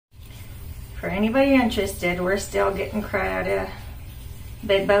For anybody interested, we're still getting crud out of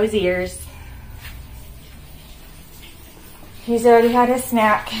Big Beau's ears. He's already had his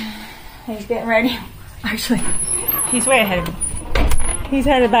snack. He's getting ready. Actually, he's way ahead of me. He's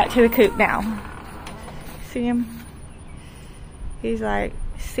headed back to the coop now. See him? He's like,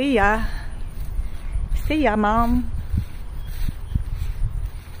 see ya. See ya, Mom.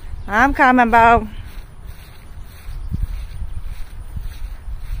 I'm coming, Beau.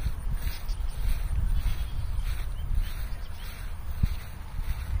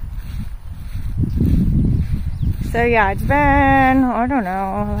 So yeah, it's been, I don't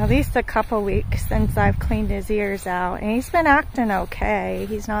know, at least a couple weeks since I've cleaned his ears out. And he's been acting okay.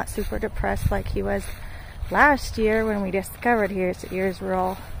 He's not super depressed like he was last year when we discovered his ears were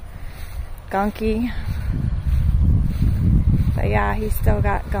all gunky. But yeah, he's still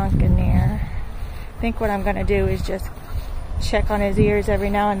got gunk in there. I think what I'm going to do is just check on his ears every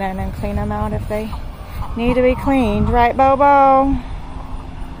now and then and clean them out if they need to be cleaned. Right, Bobo?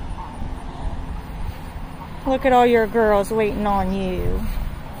 Look at all your girls waiting on you.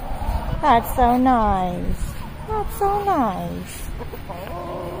 That's so nice. That's so nice.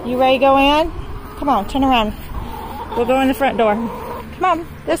 You ready to go in? Come on, turn around. We'll go in the front door. Come on,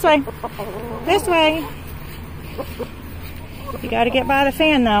 this way. This way. You gotta get by the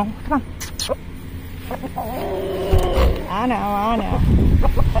fan though. Come on. I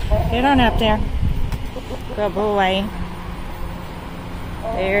know. Get on up there. Good boy.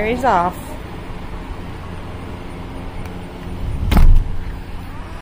 There he's off.